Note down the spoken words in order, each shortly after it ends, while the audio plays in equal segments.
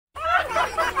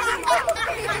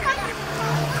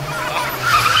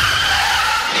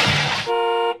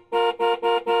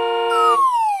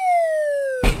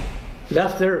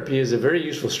Laugh therapy is a very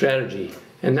useful strategy,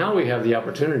 and now we have the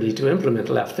opportunity to implement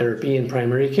laugh therapy in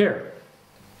primary care.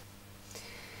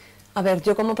 A ver,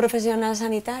 yo como profesional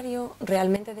sanitario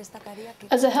realmente destacaría que...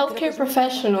 As a healthcare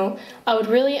professional, I would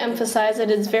really emphasize that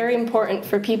it's very important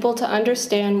for people to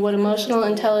understand what emotional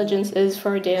intelligence is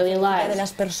for our daily de lives.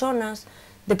 las personas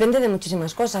depende de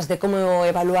muchísimas cosas, de cómo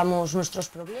evaluamos nuestros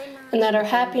problemas. And that our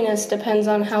happiness depends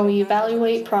on how we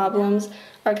evaluate problems,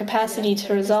 our capacity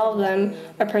to resolve them,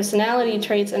 our personality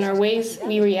traits, and our ways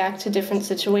we react to different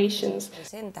situations.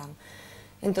 Presentan.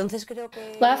 Entonces creo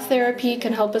que Laugh therapy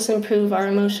can help us improve our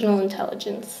emotional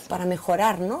intelligence. para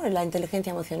mejorar, ¿no?, la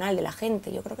inteligencia emocional de la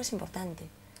gente, yo creo que es importante.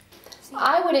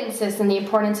 I would insist on the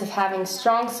importance of having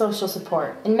strong social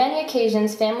support. In many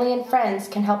occasions, family and friends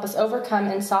can help us overcome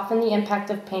and soften the impact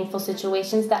of painful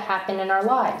situations that happen in our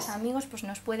lives. Los amigos pues,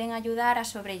 nos pueden ayudar a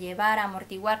sobrellevar, a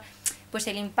amortiguar pues,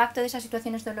 el impacto de esas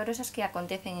situaciones dolorosas que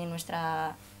acontecen en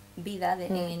nuestra vida,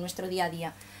 en nuestro día a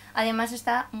día. Además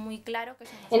está muy claro que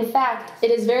In fact, it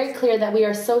is very clear that we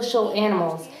are social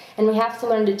animals, and we have to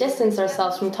learn to distance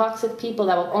ourselves from toxic people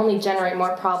that will only generate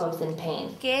more problems and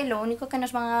pain. que lo único que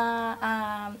nos van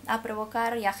a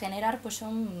provocar y a generar pues,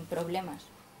 son problemas.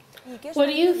 What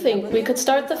do you think? We could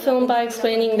start the film by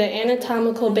explaining the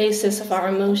anatomical basis of our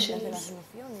emotions.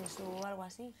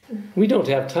 We don't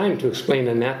have time to explain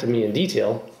anatomy in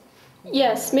detail.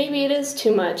 Yes, maybe it is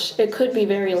too much. It could be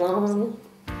very long.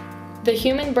 The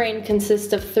human brain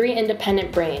consists of 3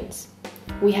 independent brains.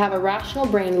 We have a rational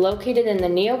brain located in the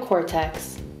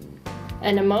neocortex,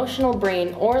 an emotional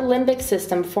brain or limbic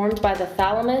system formed by the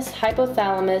thalamus,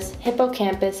 hypothalamus,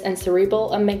 hippocampus, and cerebral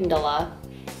amygdala,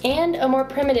 and a more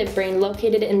primitive brain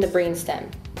located in the brainstem.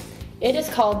 It is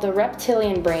called the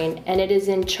reptilian brain, and it is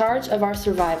in charge of our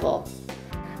survival.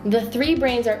 The 3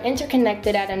 brains are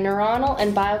interconnected at a neuronal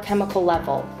and biochemical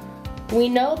level. We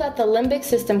know that the limbic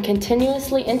system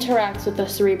continuously interacts with the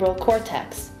cerebral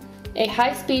cortex. A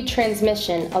high-speed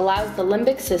transmission allows the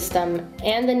limbic system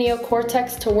and the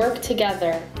neocortex to work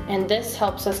together, and this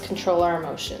helps us control our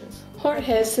emotions.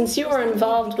 Jorge, since you are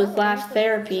involved with laugh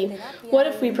therapy, what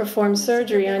if we perform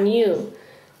surgery on you?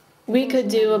 We could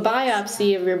do a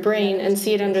biopsy of your brain and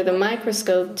see it under the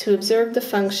microscope to observe the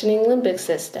functioning limbic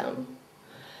system.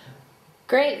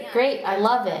 Great, I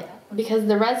love it. Because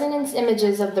the resonance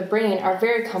images of the brain are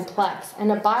very complex, and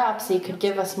a biopsy could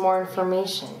give us more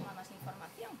information.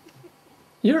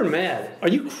 You're mad. Are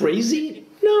you crazy?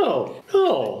 No.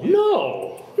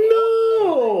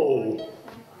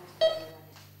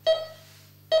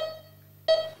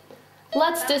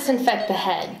 Let's disinfect the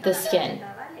head, the skin.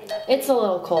 It's a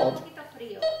little cold.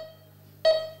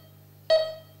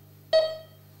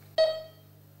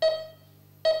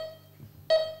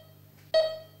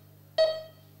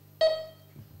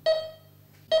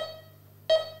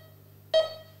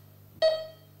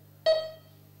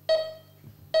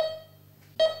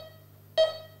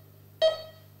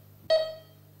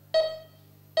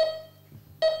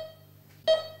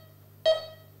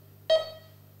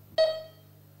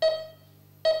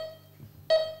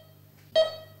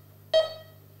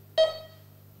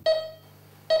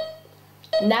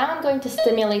 Now I'm going to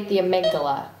stimulate the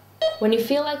amygdala. When you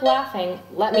feel like laughing,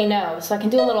 let me know so I can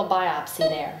do a little biopsy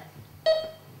there.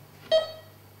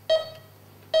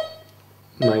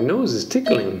 My nose is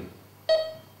tickling.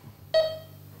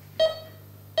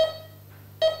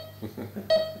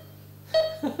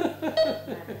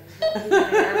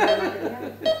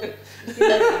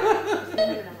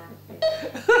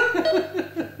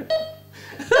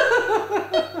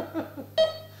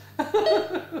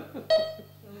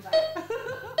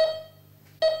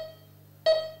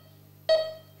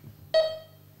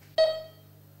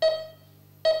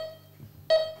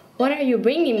 What are you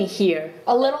bringing me here?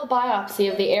 A little biopsy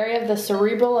of the area of the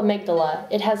cerebral amygdala.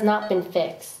 It has not been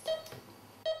fixed.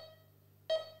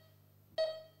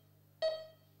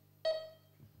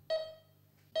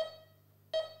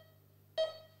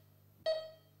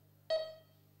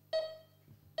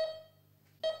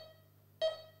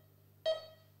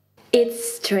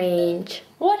 It's strange.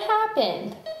 What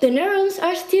happened? The neurons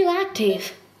are still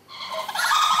active.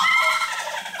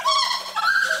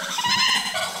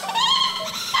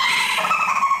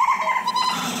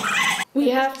 We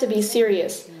have to be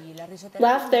serious.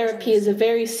 Laugh therapy is a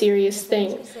very serious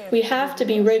thing. We have to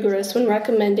be rigorous when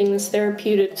recommending this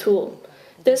therapeutic tool.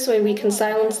 This way we can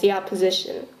silence the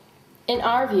opposition. In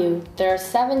our view, there are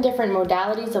 7 different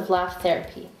modalities of laugh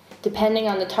therapy, depending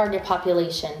on the target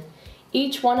population,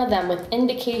 each one of them with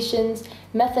indications,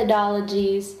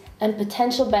 methodologies, and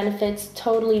potential benefits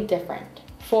totally different.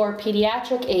 For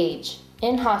pediatric age,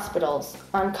 in hospitals,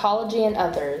 oncology and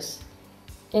others,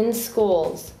 in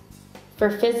schools, for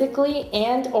physically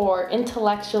and/or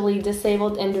intellectually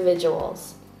disabled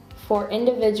individuals, for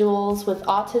individuals with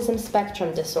autism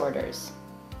spectrum disorders,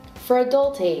 for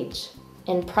adult age,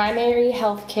 in primary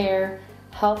healthcare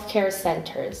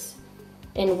centers,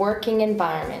 in working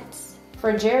environments,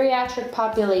 for geriatric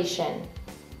population,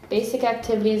 basic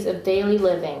activities of daily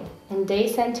living, in day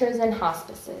centers and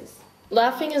hospices.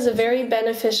 Laughing is a very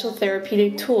beneficial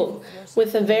therapeutic tool,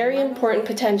 with a very important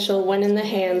potential when in the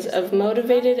hands of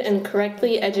motivated and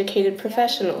correctly educated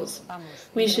professionals.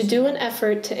 We should do an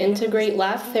effort to integrate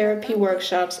laugh therapy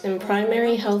workshops in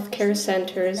primary healthcare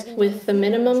centers with the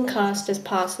minimum cost as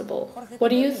possible. What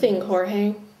do you think,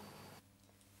 Jorge?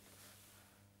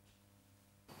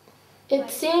 It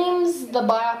seems the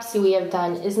biopsy we have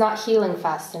done is not healing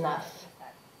fast enough.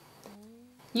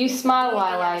 You smile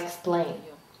while I explain.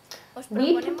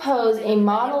 We propose a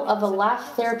model of a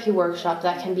laugh therapy workshop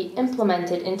that can be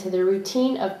implemented into the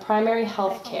routine of primary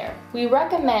health care. We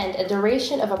recommend a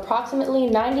duration of approximately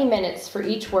 90 minutes for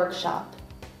each workshop.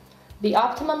 The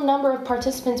optimum number of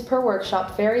participants per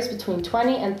workshop varies between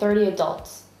 20 and 30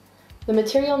 adults. The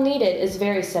material needed is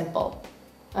very simple: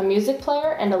 a music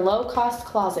player and a low-cost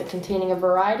closet containing a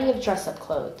variety of dress-up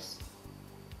clothes.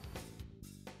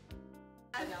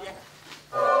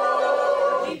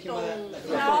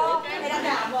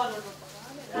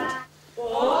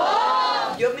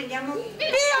 Yo me llamo...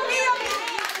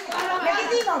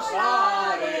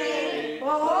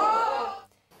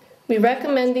 We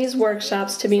recommend these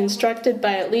workshops to be instructed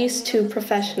by at least 2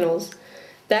 professionals.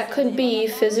 That could be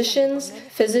physicians,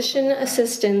 physician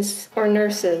assistants, or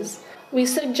nurses. We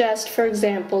suggest, for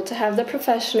example, to have the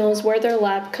professionals wear their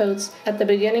lab coats at the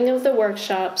beginning of the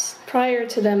workshops, prior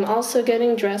to them also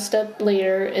getting dressed up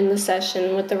later in the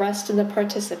session with the rest of the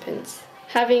participants.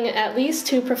 Having at least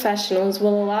 2 professionals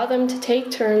will allow them to take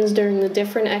turns during the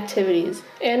different activities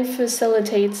and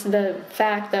facilitates the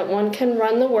fact that one can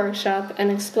run the workshop and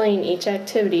explain each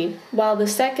activity, while the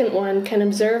second one can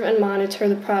observe and monitor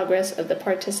the progress of the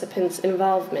participants'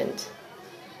 involvement.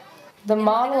 The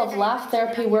model of laugh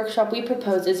therapy workshop we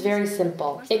propose is very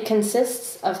simple. It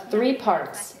consists of 3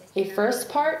 parts. A first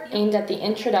part aimed at the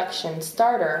introduction,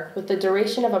 starter, with a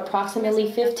duration of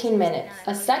approximately 15 minutes.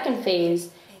 A second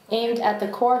phase aimed at the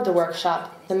core of the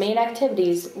workshop, the main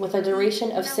activities, with a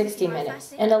duration of 60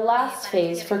 minutes. And a last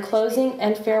phase for closing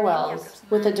and farewells,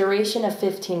 with a duration of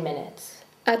 15 minutes.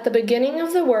 At the beginning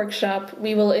of the workshop,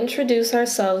 we will introduce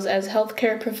ourselves as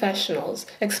healthcare professionals,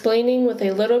 explaining with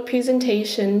a little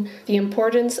presentation the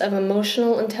importance of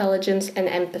emotional intelligence and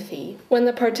empathy. When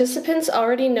the participants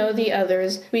already know the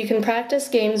others, we can practice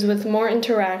games with more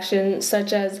interaction,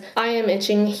 such as "I am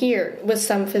itching here," with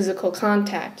some physical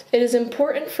contact. It is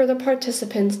important for the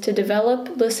participants to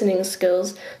develop listening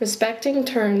skills, respecting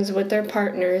turns with their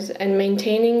partners, and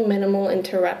maintaining minimal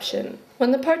interruption.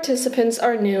 When the participants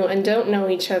are new and don't know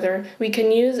each other, we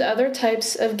can use other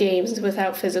types of games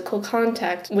without physical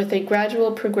contact with a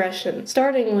gradual progression,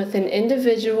 starting with an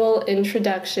individual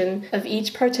introduction of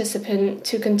each participant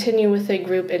to continue with a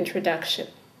group introduction.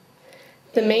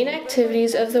 The main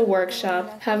activities of the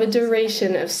workshop have a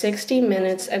duration of 60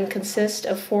 minutes and consist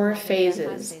of 4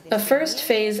 phases. A first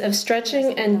phase of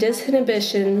stretching and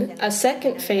disinhibition, a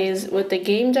second phase with the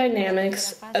game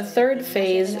dynamics, a third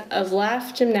phase of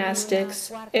laugh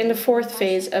gymnastics, and a fourth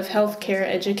phase of healthcare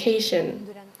education.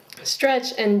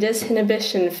 Stretch and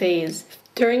disinhibition phase.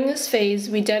 During this phase,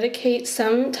 we dedicate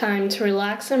some time to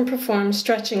relax and perform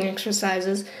stretching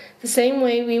exercises the same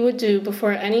way we would do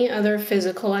before any other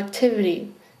physical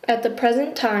activity. At the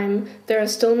present time, there are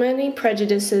still many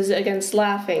prejudices against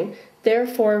laughing.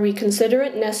 Therefore, we consider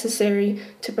it necessary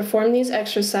to perform these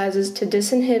exercises to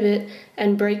disinhibit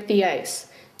and break the ice.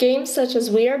 Games such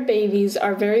as We Are Babies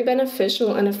are very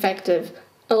beneficial and effective,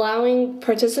 allowing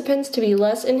participants to be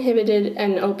less inhibited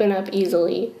and open up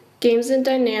easily. Games and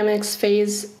dynamics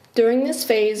phase. During this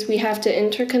phase, we have to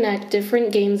interconnect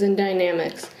different games and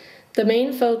dynamics. The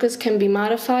main focus can be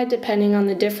modified depending on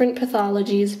the different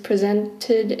pathologies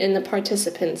presented in the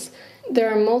participants.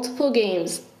 There are multiple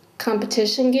games,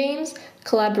 competition games,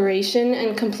 collaboration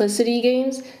and complicity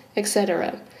games,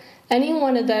 etc. Any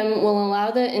one of them will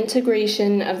allow the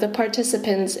integration of the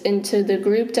participants into the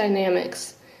group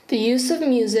dynamics. The use of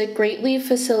music greatly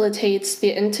facilitates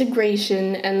the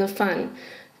integration and the fun,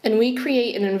 and we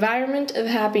create an environment of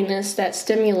happiness that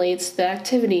stimulates the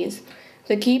activities.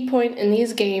 The key point in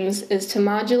these games is to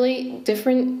modulate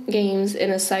different games in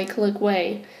a cyclic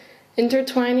way,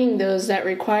 intertwining those that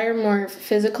require more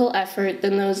physical effort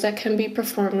than those that can be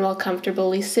performed while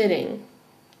comfortably sitting.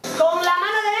 Con la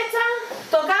mano derecha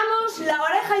tocamos la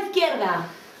oreja izquierda.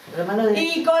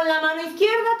 Y con la mano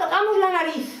izquierda tocamos la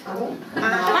nariz.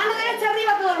 Mano derecha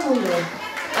arriba todo el mundo.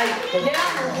 Ahí,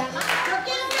 llegamos la mano. Yo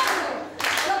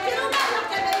quiero un gato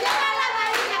que me llame a la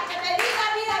varilla, que me diga,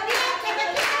 mira, que me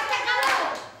quita este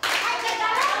calor. ¡Ay, qué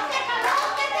calor que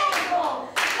tengo!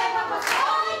 ¡Qué guapo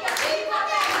soy, qué rico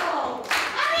tengo!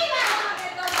 ¡Arriba!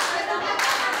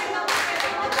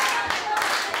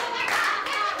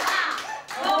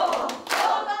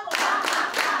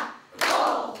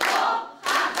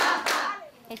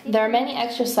 There are many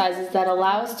exercises that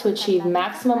allow us to achieve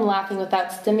maximum laughing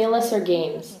without stimulus or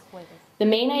games. The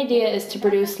main idea is to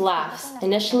produce laughs,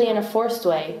 initially in a forced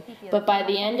way, but by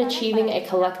the end achieving a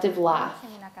collective laugh.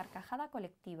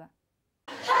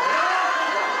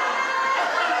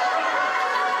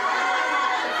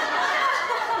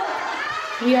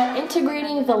 We are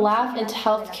integrating the laugh into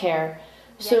healthcare,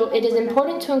 so it is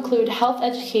important to include health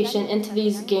education into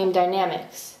these game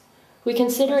dynamics. We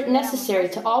consider it necessary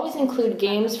to always include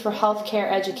games for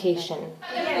healthcare education.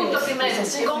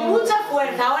 Con mucha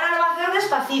fuerza, ahora lo va a hacer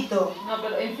despacito. No,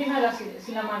 pero encima de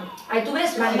sin la mano. Ahí tú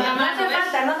ves, vale. No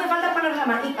hace falta poner la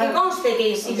mano. Y que conste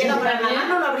que si llega a poner la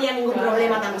mano no habría ningún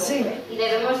problema tampoco. Y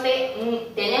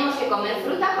tenemos que comer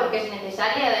fruta porque es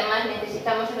necesaria, además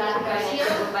necesitamos la ocasión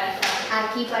para estar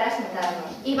aquí para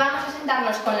sentarnos. Y vamos a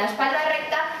sentarnos con la espalda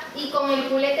recta y con el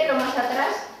culete lo más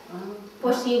atrás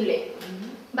posible.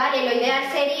 Vale, lo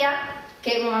ideal sería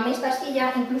que como a mí esta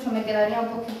silla incluso me quedaría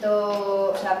un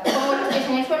poquito, o sea, pongo los pies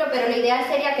en el suelo, pero lo ideal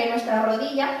sería que nuestra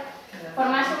rodilla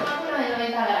formase un ángulo de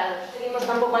 90 grados. Conseguimos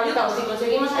tampoco ayuda, o si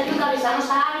conseguimos ayuda avisamos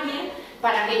a alguien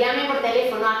para que llame por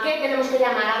teléfono. ¿A qué tenemos que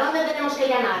llamar? ¿A dónde tenemos que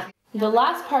llamar? The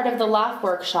last part of the laugh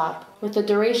workshop, with a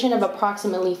duration of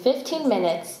approximately 15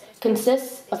 minutes,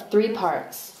 consists of 3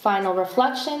 parts: final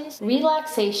reflections,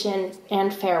 relaxation,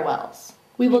 and farewells.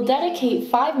 We will dedicate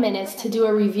 5 minutes to do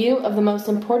a review of the most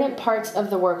important parts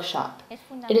of the workshop.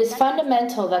 It is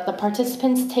fundamental that the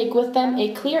participants take with them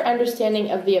a clear understanding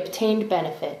of the obtained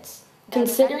benefits.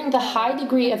 Considering the high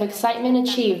degree of excitement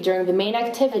achieved during the main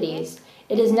activities,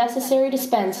 it is necessary to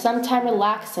spend some time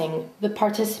relaxing the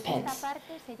participants.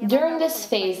 During this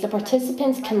phase, the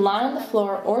participants can lie on the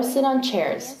floor or sit on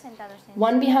chairs,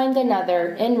 one behind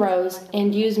another, in rows,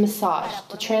 and use massage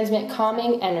to transmit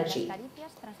calming energy.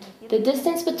 The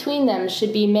distance between them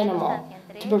should be minimal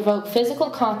to provoke physical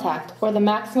contact or the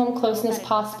maximum closeness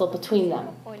possible between them,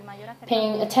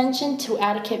 paying attention to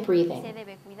adequate breathing.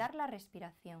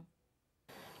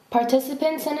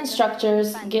 Participants and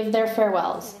instructors give their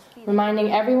farewells,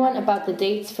 reminding everyone about the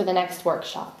dates for the next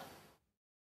workshop.